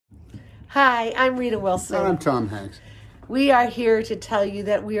Hi, I'm Rita Wilson. And I'm Tom Hanks. We are here to tell you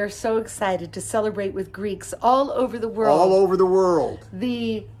that we are so excited to celebrate with Greeks all over the world. All over the world.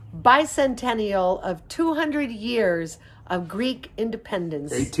 The bicentennial of 200 years of Greek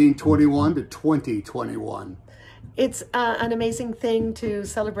independence. 1821 to 2021. It's an amazing thing to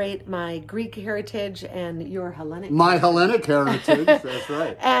celebrate my Greek heritage and your Hellenic My Hellenic heritage, that's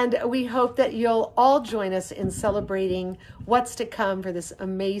right. And we hope that you'll all join us in celebrating what's to come for this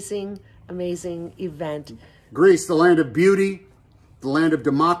amazing, amazing event. Greece, the land of beauty, the land of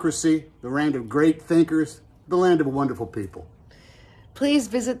democracy, the land of great thinkers, the land of wonderful people. Please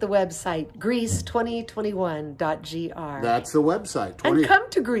visit the website, greece2021.gr. That's the website. And come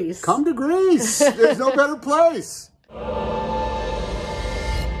to Greece. Come to Greece. There's no better place.